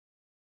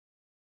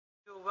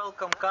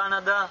welcome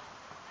Canada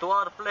to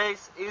our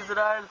place,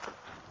 Israel.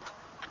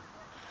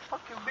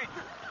 Fuck you, bitch.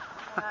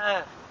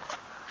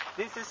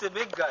 This is a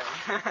big guy.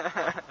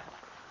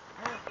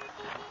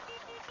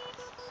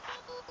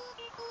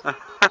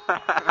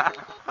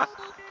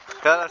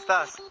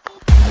 Fellaazzzz.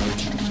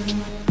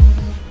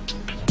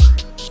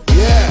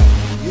 Yeah.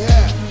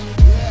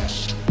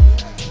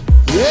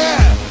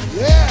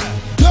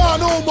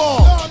 Don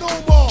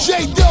Omar,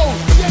 J. Doe,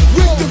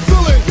 Rick the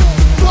Villain,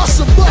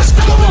 Bust a Bust.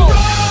 Come on.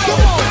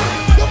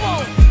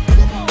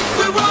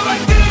 We roll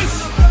like this.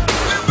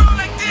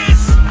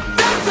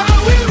 That's how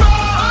we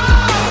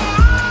roll.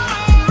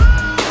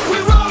 We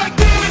roll like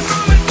this.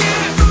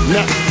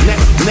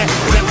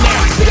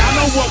 Y'all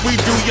know what we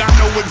do, y'all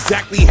know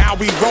exactly how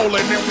we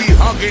rollin', and we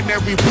huggin'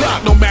 every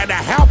block. No matter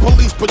how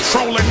police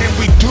patrolin', and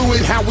we do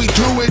it how we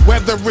do it,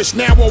 whether it's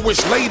now or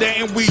it's later.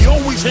 And we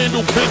always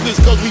handle business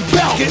cause we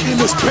bout getting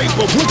this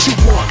paper. What you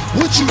want,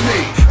 what you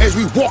need, as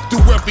we walk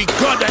through every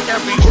gutter,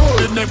 every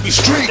hood, and every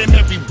street, and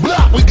every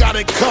block. We got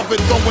it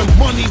covered, throwing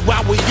money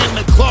while we in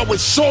the club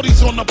with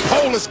shorties on the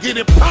pole. Let's get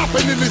it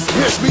poppin' in this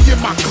bitch. Me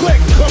and my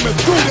clique coming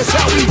through, that's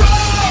how we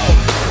roll.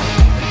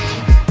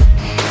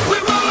 We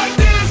roll like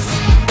this.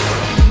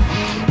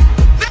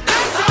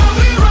 That's how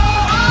we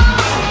roll.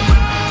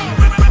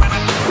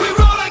 We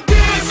roll like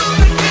this.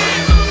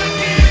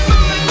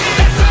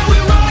 That's how we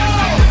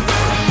roll.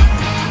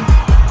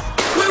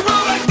 We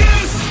roll like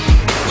this.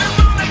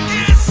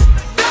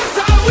 That's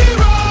how we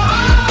roll.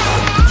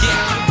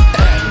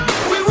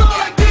 We roll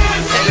like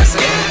this.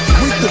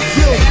 With the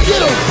feel,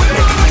 get em.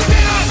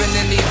 Hopping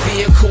in the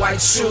vehicle, I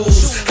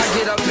choose. I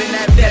get up in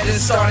that bed and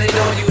start it,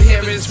 all you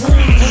hear is boom.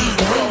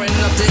 Roaring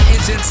up the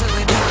engine till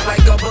it pop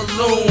like a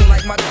balloon.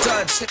 Like my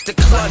Dutch, hit the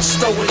clutch,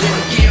 throw it in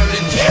gear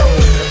and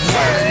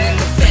rolling in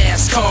the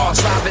fast car,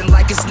 driving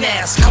like it's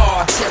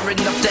NASCAR,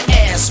 tearing up the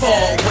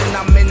asphalt when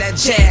I'm in that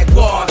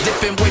Jaguar,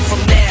 dipping way from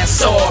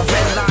Nassau,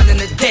 red line in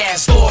the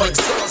dashboard,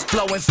 exhaust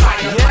blowing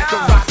fire like a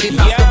rocket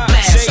out the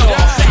blast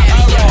off.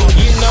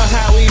 You know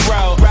how we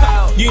roll,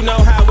 you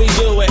know how we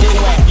do it.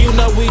 You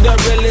know we the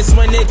realest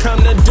when it come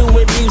to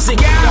doing music.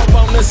 Don't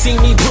wanna see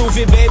me prove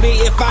it, baby.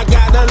 If I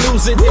gotta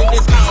lose it, then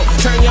it's on.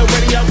 Turn your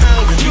radio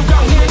on, you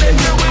gon' hear the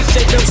newest.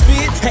 Shake them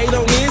spit, hate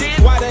on this.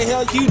 Why the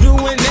hell you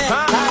doing that?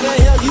 How the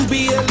hell you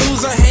be a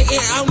loser?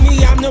 Hating on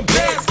me, I'm the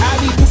best. I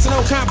be pissing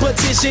on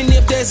competition.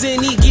 If there's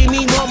any, give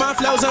me more. My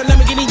flows are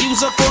never getting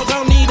used up for.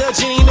 Don't need a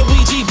genie and a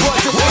Ouija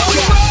board to work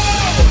out.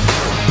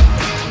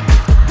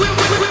 We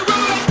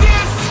roll like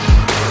this.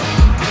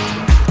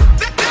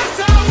 That's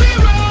how we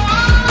roll.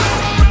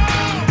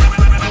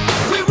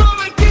 We roll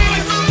like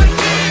this.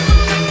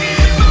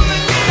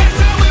 That's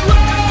how we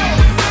roll.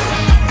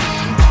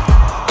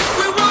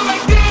 We roll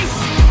like this.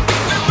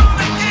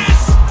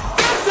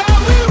 That's how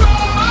we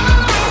roll.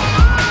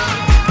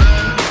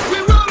 We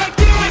roll like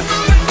this.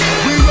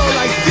 We roll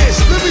like this.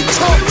 Let me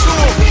talk to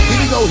him.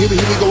 Here we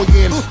go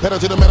again. Pedal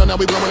to the metal, now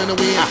we blowing in the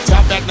wind.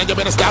 Top back, now you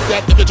better stop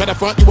that. If you try to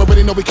front, you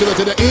already know we kill it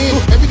to the end.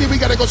 Every day we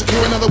gotta go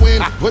secure another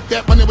win. Put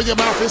that money where your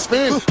mouth is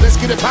spin. Let's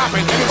get it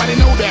poppin'. Everybody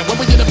know that when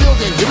we in the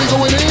building, here we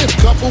going in.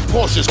 Couple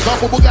Porsches,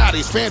 couple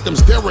Bugattis,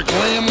 Phantoms, Derek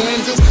Lamb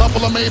lenses,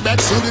 couple of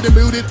Maybach suited and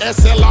booted,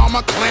 SLR,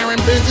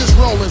 McLaren, Benz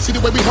rolling. See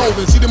the way we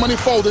holding, see the money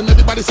folding.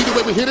 Everybody see the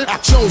way we hit it. I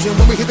chosen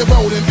when we hit the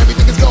road and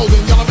everything is golden.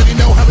 Y'all already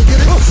know how we get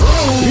it.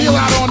 Peel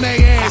out on their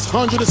ass,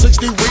 160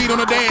 read on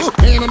the dash,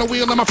 hand on the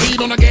wheel and my feet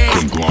on the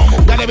gas.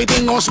 Got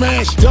everything on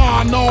smash.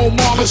 Don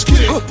Omar, let's get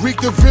it.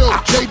 Rick the Ville,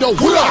 J. Doe,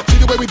 what up? See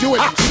the way we do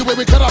it, see the way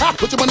we cut up.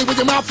 Put your money where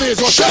your mouth is,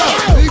 or shut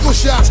up. Eagle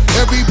shots,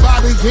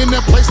 everybody in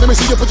that place. Let me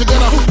see you put your gun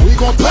up. We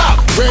gon'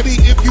 pop. Ready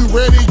if you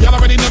ready. Y'all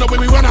already know the way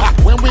we run up.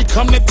 When we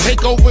come to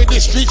take over the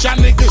streets, y'all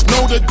niggas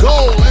know the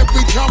goal.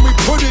 Every time we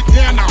put it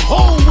down, the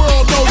whole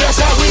world know that's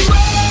how we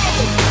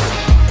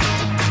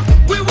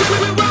We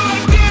roll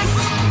like this.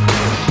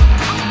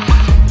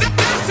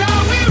 That's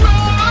how we roll.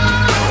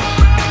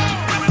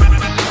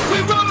 We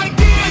roll like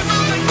this.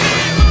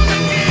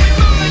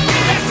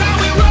 That's how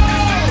we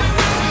roll.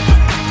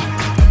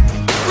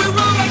 We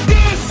roll like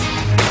this.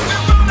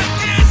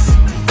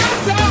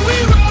 That's how we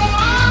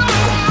roll.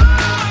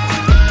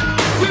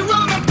 We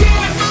roll like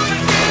this.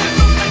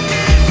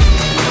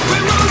 We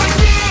roll like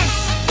this.